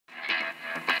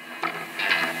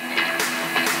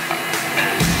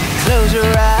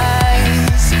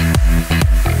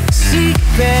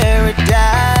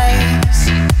paradise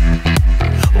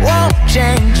won't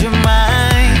change your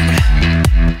mind.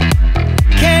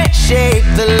 Can't shape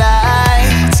the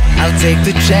lights. I'll take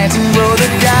the chance and roll the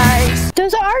dice.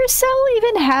 Does our cell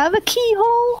even have a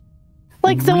keyhole?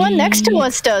 Like the one next to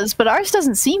us does, but ours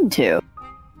doesn't seem to.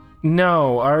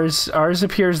 No, ours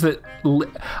appears that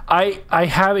I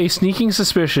have a sneaking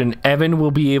suspicion Evan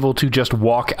will be able to just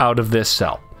walk out of this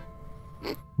cell.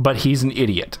 But he's an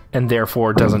idiot, and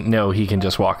therefore doesn't know he can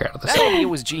just walk out of the cell. That idea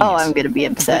was genius. Oh, I'm gonna be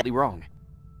upset. Completely wrong.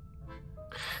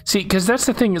 See, because that's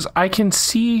the thing is, I can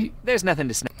see... There's nothing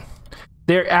to snag.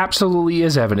 There absolutely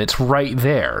is, Evan. It's right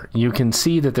there. You can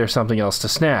see that there's something else to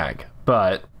snag,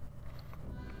 but...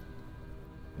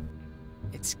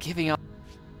 It's giving up.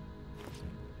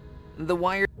 The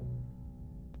wire...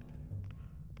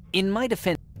 In my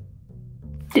defense...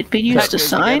 Did we use the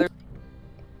sign?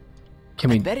 Can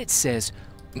we... I bet it says...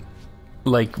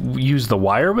 Like, use the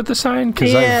wire with the sign?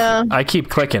 Because yeah. I keep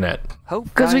clicking it.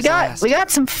 Because we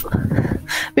got some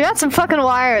fucking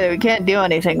wire that we can't do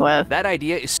anything with. That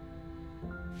idea is...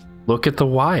 Look at the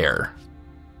wire.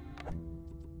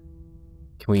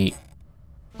 Can we...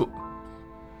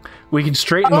 We can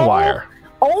straighten the wire.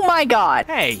 Oh my god.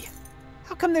 Hey,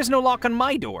 how come there's no lock on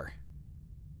my door?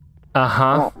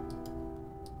 Uh-huh.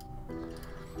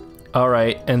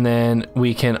 Alright, and then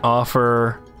we can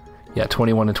offer... Yeah,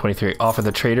 21 and 23. Offer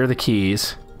the trader the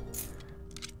keys.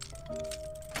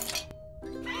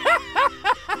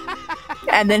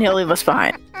 And then he'll leave us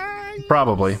behind.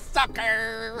 Probably.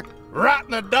 Sucker! Right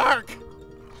in the dark!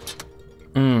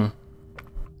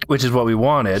 Which is what we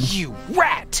wanted. You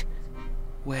rat!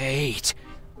 Wait,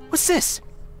 what's this?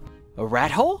 A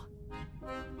rat hole?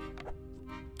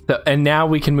 And now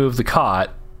we can move the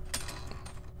cot.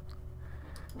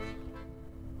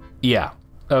 Yeah.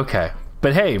 Okay.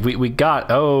 But hey, we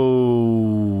got...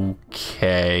 Okay.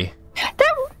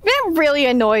 That really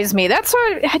annoys me. That's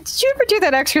what... Did you ever do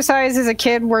that exercise as a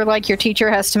kid where, like, your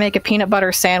teacher has to make a peanut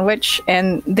butter sandwich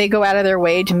and they go out of their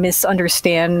way to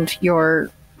misunderstand your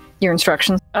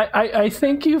instructions? I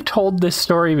think you've told this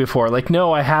story before. Like,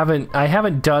 no, I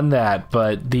haven't done that,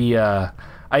 but the...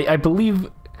 I believe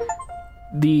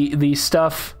the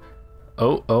stuff...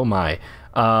 Oh my.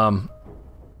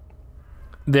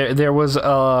 There was...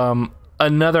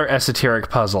 another esoteric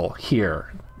puzzle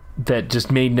here that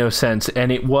just made no sense,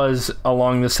 and it was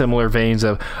along the similar veins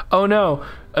of, oh no,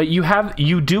 you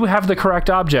do have the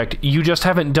correct object, you just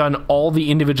haven't done all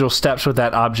the individual steps with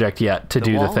that object yet to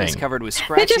do the thing. Is covered with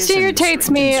scratches. It just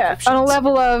irritates me on a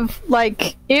level of,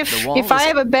 like, if I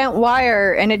have a bent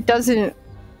wire and it doesn't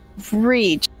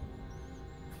reach,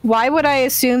 why would I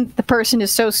assume the person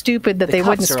is so stupid that they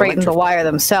wouldn't straighten the wire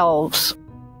themselves?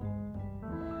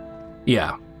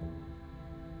 Yeah.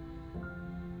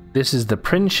 This is the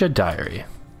Prinsha diary.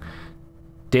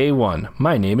 Day 1.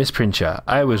 My name is Prinsha.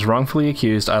 I was wrongfully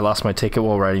accused. I lost my ticket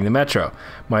while riding the metro.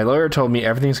 My lawyer told me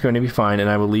everything's going to be fine and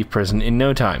I will leave prison in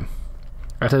no time.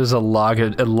 That is a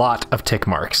lot of tick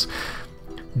marks.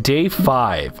 Day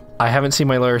 5. I haven't seen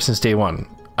my lawyer since day 1.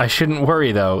 I shouldn't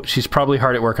worry though. She's probably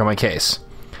hard at work on my case.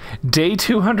 Day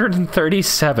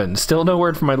 237. Still no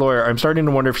word from my lawyer. I'm starting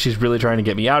to wonder if she's really trying to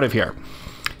get me out of here.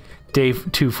 Day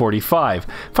 245.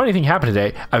 Funny thing happened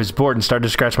today. I was bored and started to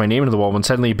scratch my name into the wall when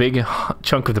suddenly a big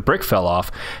chunk of the brick fell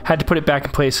off. Had to put it back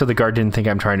in place so the guard didn't think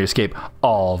I'm trying to escape.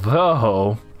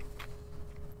 Although...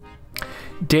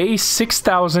 Day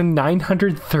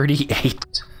 6,938.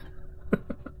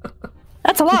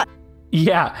 That's a lot.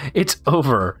 Yeah, it's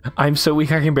over. I'm so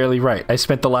weak I can barely write. I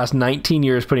spent the last 19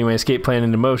 years putting my escape plan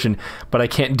into motion, but I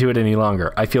can't do it any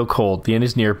longer. I feel cold. The end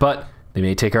is near, but... They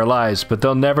may take our lives, but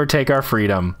they'll never take our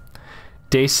freedom.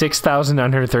 Day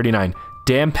 6,939.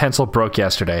 Damn pencil broke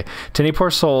yesterday. To any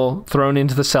poor soul thrown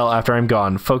into the cell after I'm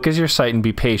gone, focus your sight and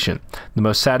be patient. The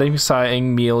most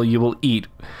satisfying meal you will eat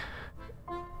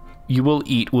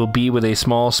will be with a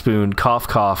small spoon. Cough,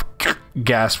 cough,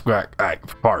 gasp,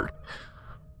 fart.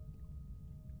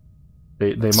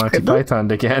 They Monty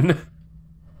Python'd again.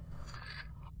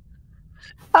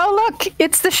 Oh look,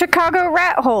 it's the Chicago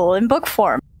rat hole in book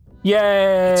form.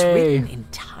 Yay! It's written in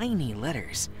tiny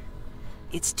letters.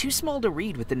 It's too small to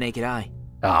read with the naked eye.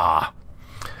 Ah.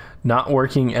 Not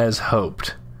working as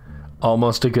hoped.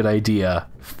 Almost a good idea.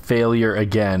 Failure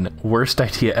again. Worst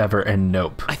idea ever, and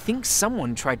nope. I think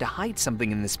someone tried to hide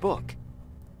something in this book.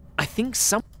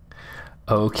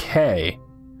 Okay.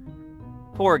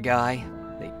 Poor guy.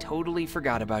 They totally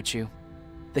forgot about you.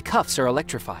 The cuffs are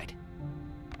electrified.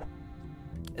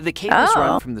 The cables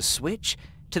run from the switch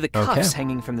to the cuffs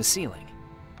hanging from the ceiling.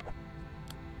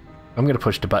 I'm gonna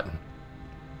push the button.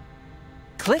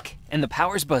 Click, and the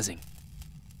power's buzzing.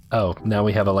 Oh, now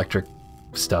we have electric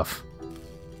stuff.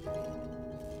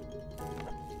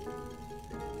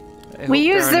 We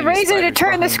use the razor to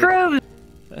turn the screws.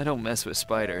 I don't mess with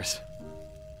spiders.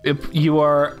 You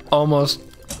are almost...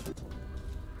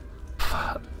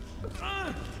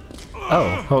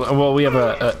 Oh, hold on. Well, we have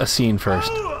a scene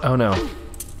first. Oh, no.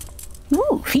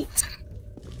 Ooh, feet.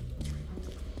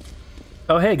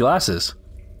 Oh, hey, glasses.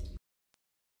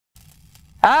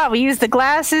 Ah, we use the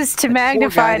glasses to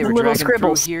magnify the little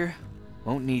scribbles. Here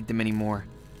won't need them anymore.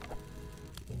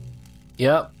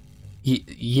 Yep.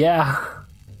 Yeah.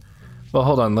 Well,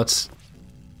 hold on. Let's...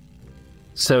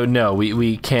 So, no,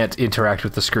 we can't interact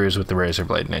with the screws with the razor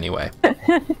blade in any way.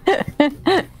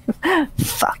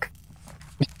 Fuck.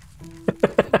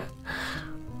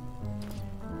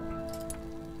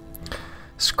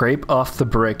 Scrape off the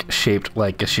brick shaped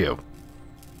like a shoe.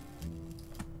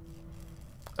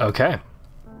 Okay.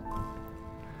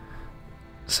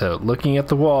 So, looking at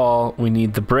the wall, we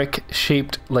need the brick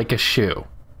shaped like a shoe.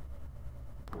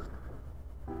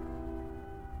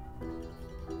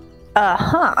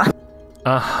 Uh-huh.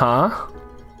 Uh-huh.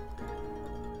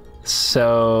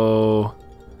 So...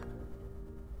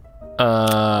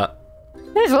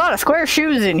 There's a lot of square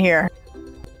shoes in here.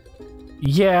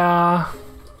 Yeah.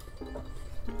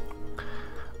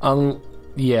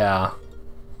 Yeah.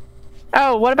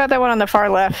 Oh, what about that one on the far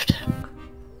left?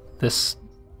 This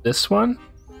one?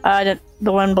 The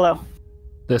one below.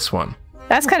 This one.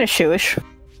 That's kind of shoeish.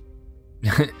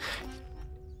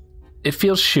 It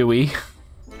feels shoey.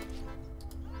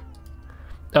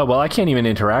 Oh, well, I can't even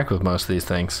interact with most of these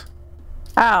things.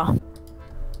 Oh.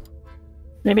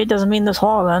 Maybe it doesn't mean this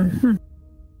wall then.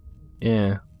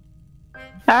 Yeah.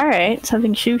 Alright,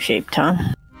 something shoe-shaped, huh?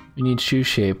 We need shoe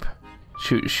shape.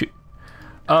 Shoe.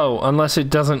 Oh, unless it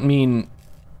doesn't mean...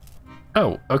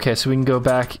 Oh, okay, so we can go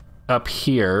back up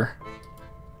here.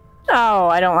 Oh,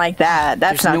 I don't like that.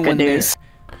 That's There's not no good one there. news.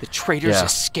 The traitors Yeah.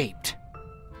 escaped.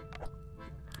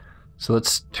 So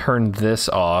let's turn this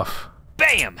off.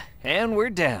 Bam! And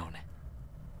we're down.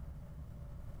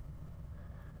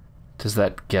 Does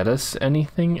that get us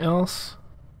anything else?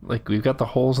 Like, we've got the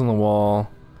holes in the wall.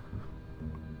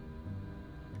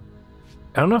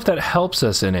 I don't know if that helps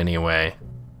us in any way.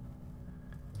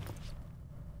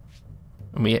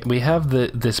 We have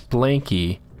this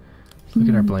blankie. Look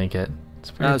at our blanket. It's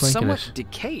very Somewhat blanketish.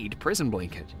 decayed prison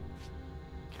blanket.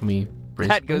 Can we raise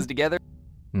That it? goes together.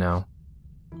 No.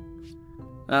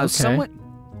 Okay. Somewhat.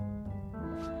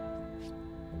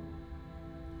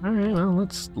 All right. Well,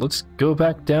 let's go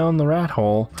back down the rat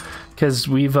hole, because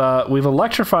we've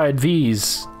electrified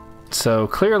these. So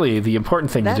clearly, the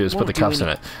important thing to do is put the cuffs in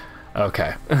it.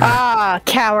 Okay. Ah,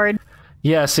 coward.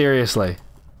 Yeah, seriously.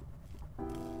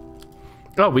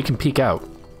 Oh, we can peek out.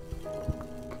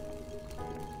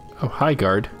 Oh, hi,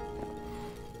 guard.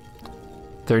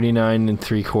 39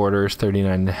 3/4,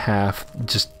 39 1/2,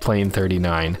 just plain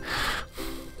 39.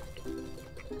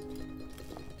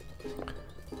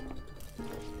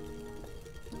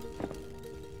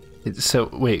 So,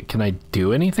 wait, can I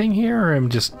do anything here, or I'm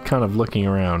just kind of looking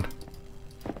around?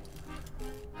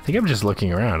 I think I'm just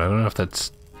looking around. I don't know if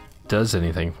that does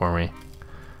anything for me.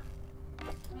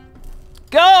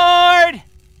 Guard!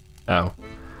 Oh.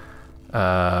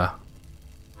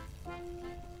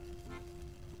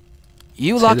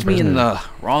 You locked me in the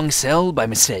wrong cell by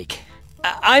mistake.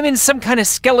 I'm in some kind of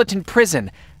skeleton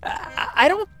prison. I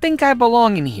don't think I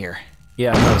belong in here.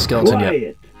 Yeah, I'm not a skeleton Quiet,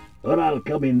 yet. or I'll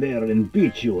come in there and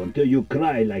beat you until you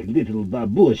cry like little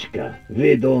babushka.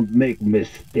 They don't make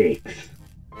mistakes.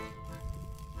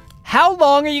 How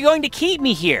long are you going to keep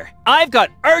me here? I've got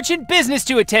urgent business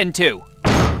to attend to.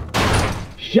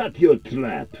 Shut your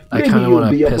trap. I kind of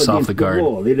want to piss off the guard.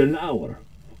 Wall in an hour.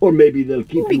 Or maybe they'll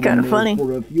keep you in there funny.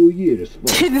 for a few years.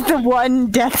 The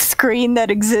one death screen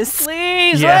that exists.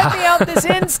 Please Yeah. let me out this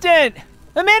instant.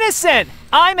 I'm innocent.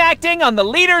 I'm acting on the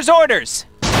leader's orders.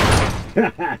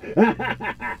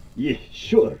 Yeah,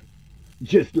 sure.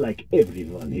 Just like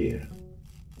everyone here.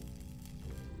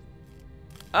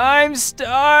 I'm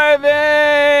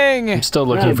starving. I'm still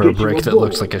looking I'll for a get you brick a that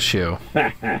looks bowl. like a shoe.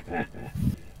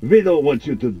 We don't want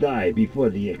you to die before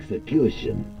the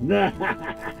execution.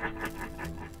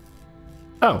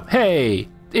 Oh, hey!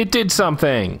 It did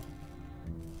something!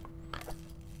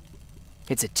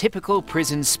 It's a typical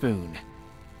prison spoon.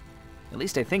 At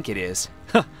least I think it is.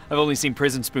 I've only seen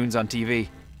prison spoons on TV.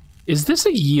 Is this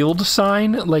a yield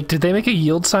sign? Like, did they make a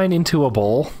yield sign into a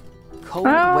bowl? Cold,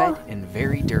 wet, and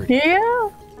very dirty. Yeah.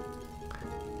 Or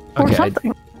Okay,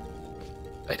 something.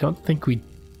 I don't think we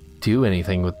do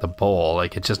anything with the bowl.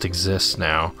 Like, it just exists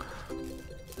now.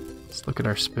 Let's look at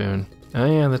our spoon. Oh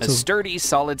yeah, that's A sturdy,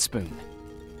 solid spoon.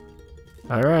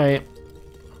 Alright.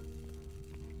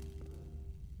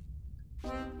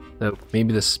 So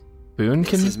maybe the spoon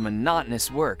can... This is monotonous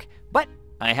work, but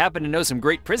I happen to know some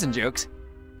great prison jokes.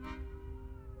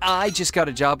 I just got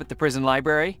a job at the prison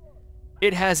library.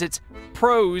 It has its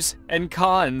pros and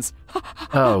cons.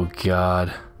 Oh,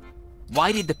 God.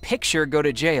 Why did the picture go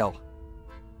to jail?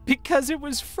 Because it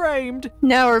was framed.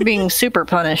 Now we're being super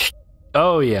punished.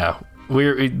 Oh, yeah.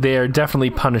 They are definitely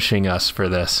punishing us for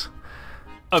this.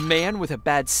 A man with a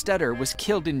bad stutter was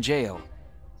killed in jail.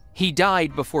 He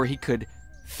died before he could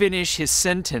finish his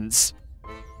sentence.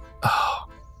 Oh.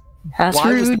 That's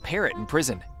Why rude. was the parrot in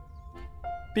prison?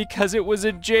 Because it was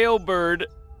a jailbird.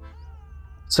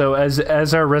 So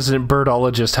as our resident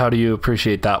birdologist, how do you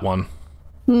appreciate that one?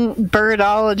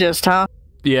 Birdologist, huh?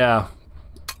 Yeah.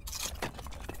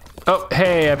 Oh,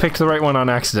 hey, I picked the right one on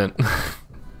accident.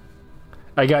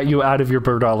 I got you out of your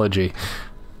birdology.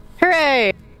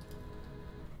 Hooray!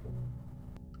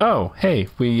 Oh, hey,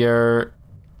 we're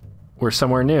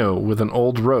somewhere new with an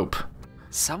old rope.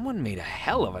 Someone made a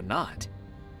hell of a knot.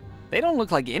 They don't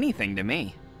look like anything to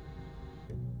me.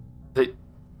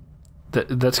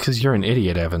 That's because you're an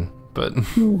idiot, Evan, but...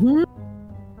 Mm-hmm.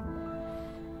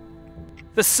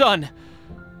 The sun!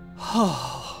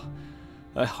 Oh,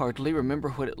 I hardly remember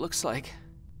what it looks like.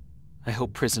 I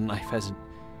hope prison life hasn't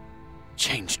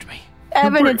changed me.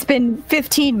 Evan, it's been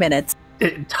 15 minutes.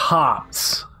 It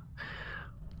tops.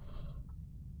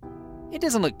 It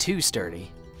doesn't look too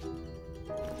sturdy.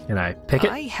 Can I pick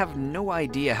it? I have no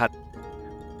idea how...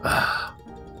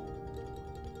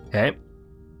 Okay.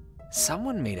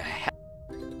 Someone made a hell...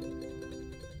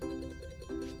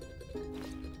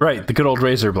 Right, the good old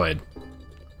razor blade.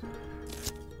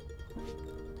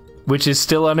 Which is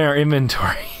still on our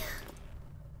inventory.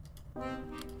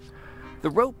 The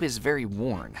rope is very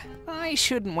worn. I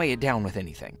shouldn't weigh it down with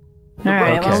anything.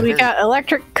 Alright, Okay. well, we got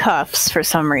electric cuffs for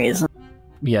some reason.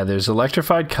 Yeah, there's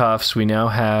electrified cuffs. We now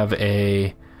have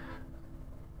a...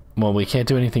 Well, we can't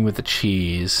do anything with the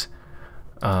cheese.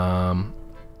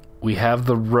 We have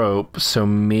the rope, so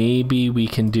maybe we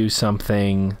can do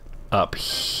something up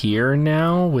here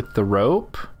now with the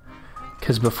rope?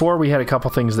 Because before we had a couple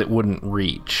things that wouldn't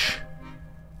reach.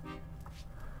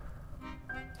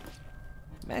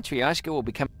 Matryoshka will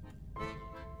become...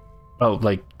 Oh,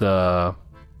 like the...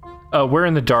 Oh, we're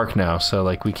in the dark now, so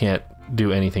like we can't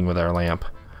do anything with our lamp.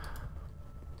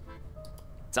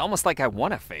 It's almost like I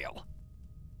want to fail.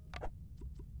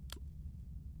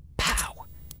 Pow!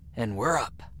 And we're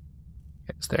up.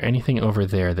 Is there anything over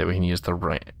there that we can use the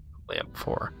lamp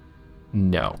for?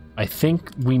 No. I think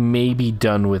we may be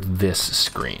done with this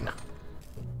screen.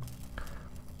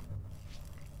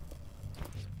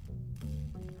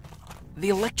 The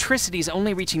electricity's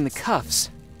only reaching the cuffs.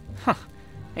 Huh.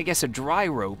 I guess a dry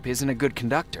rope isn't a good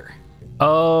conductor.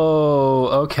 Oh,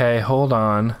 okay. Hold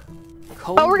on.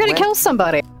 Cold, Oh, we're gonna wet- kill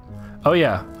somebody. Oh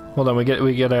yeah. Hold on. We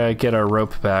gotta get our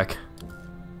rope back.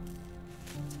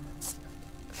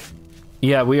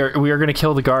 Yeah, we are gonna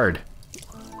kill the guard.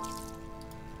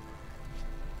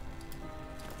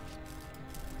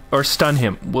 Or stun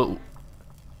him. Well.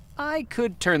 I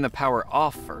could turn the power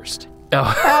off first. Oh.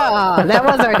 Oh, that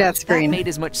was our death That screen. made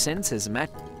as much sense as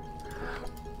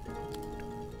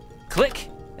Click,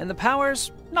 and the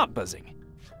power's not buzzing.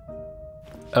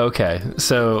 Okay.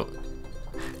 So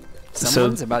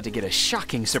Someone's about to get a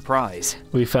shocking surprise.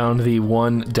 we found the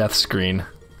one death screen.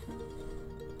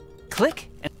 Click,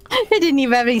 and It didn't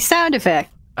even have any sound effect.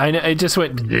 I know. It just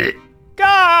went.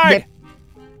 guard!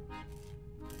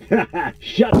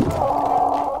 Shut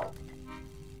up!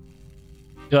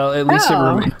 Well, at least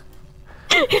Oh. it.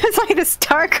 It's like the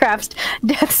StarCraft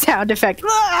death sound effect.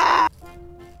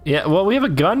 Yeah, well, we have a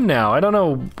gun now. I don't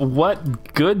know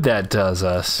what good that does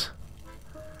us.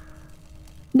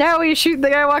 Now we shoot the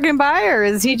guy walking by, or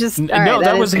is he just... All No, right,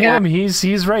 that is was the him. guy.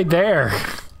 He's right there.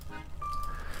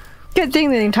 Good thing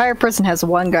the entire prison has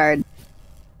one guard.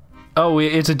 Oh,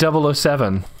 it's a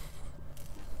 007.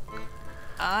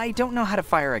 I don't know how to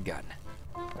fire a gun.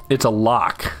 It's a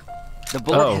lock. The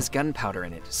bullet Oh. has gunpowder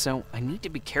in it, so I need to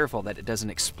be careful that it doesn't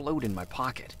explode in my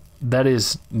pocket. That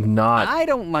is not I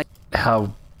don't like...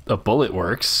 how a bullet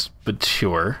works, but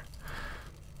sure.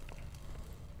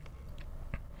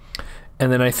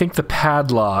 And then I think the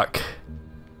padlock...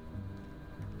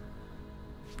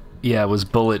 Yeah, it was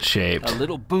bullet shaped. A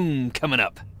little boom coming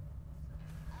up.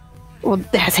 Well,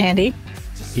 that's handy.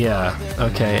 Yeah,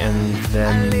 okay, and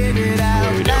then... What do we do?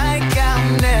 Like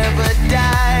I'll never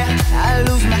die. I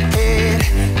lose my head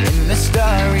in the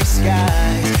starry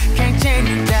skies. Can't tame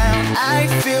you down. I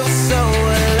feel so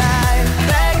alive.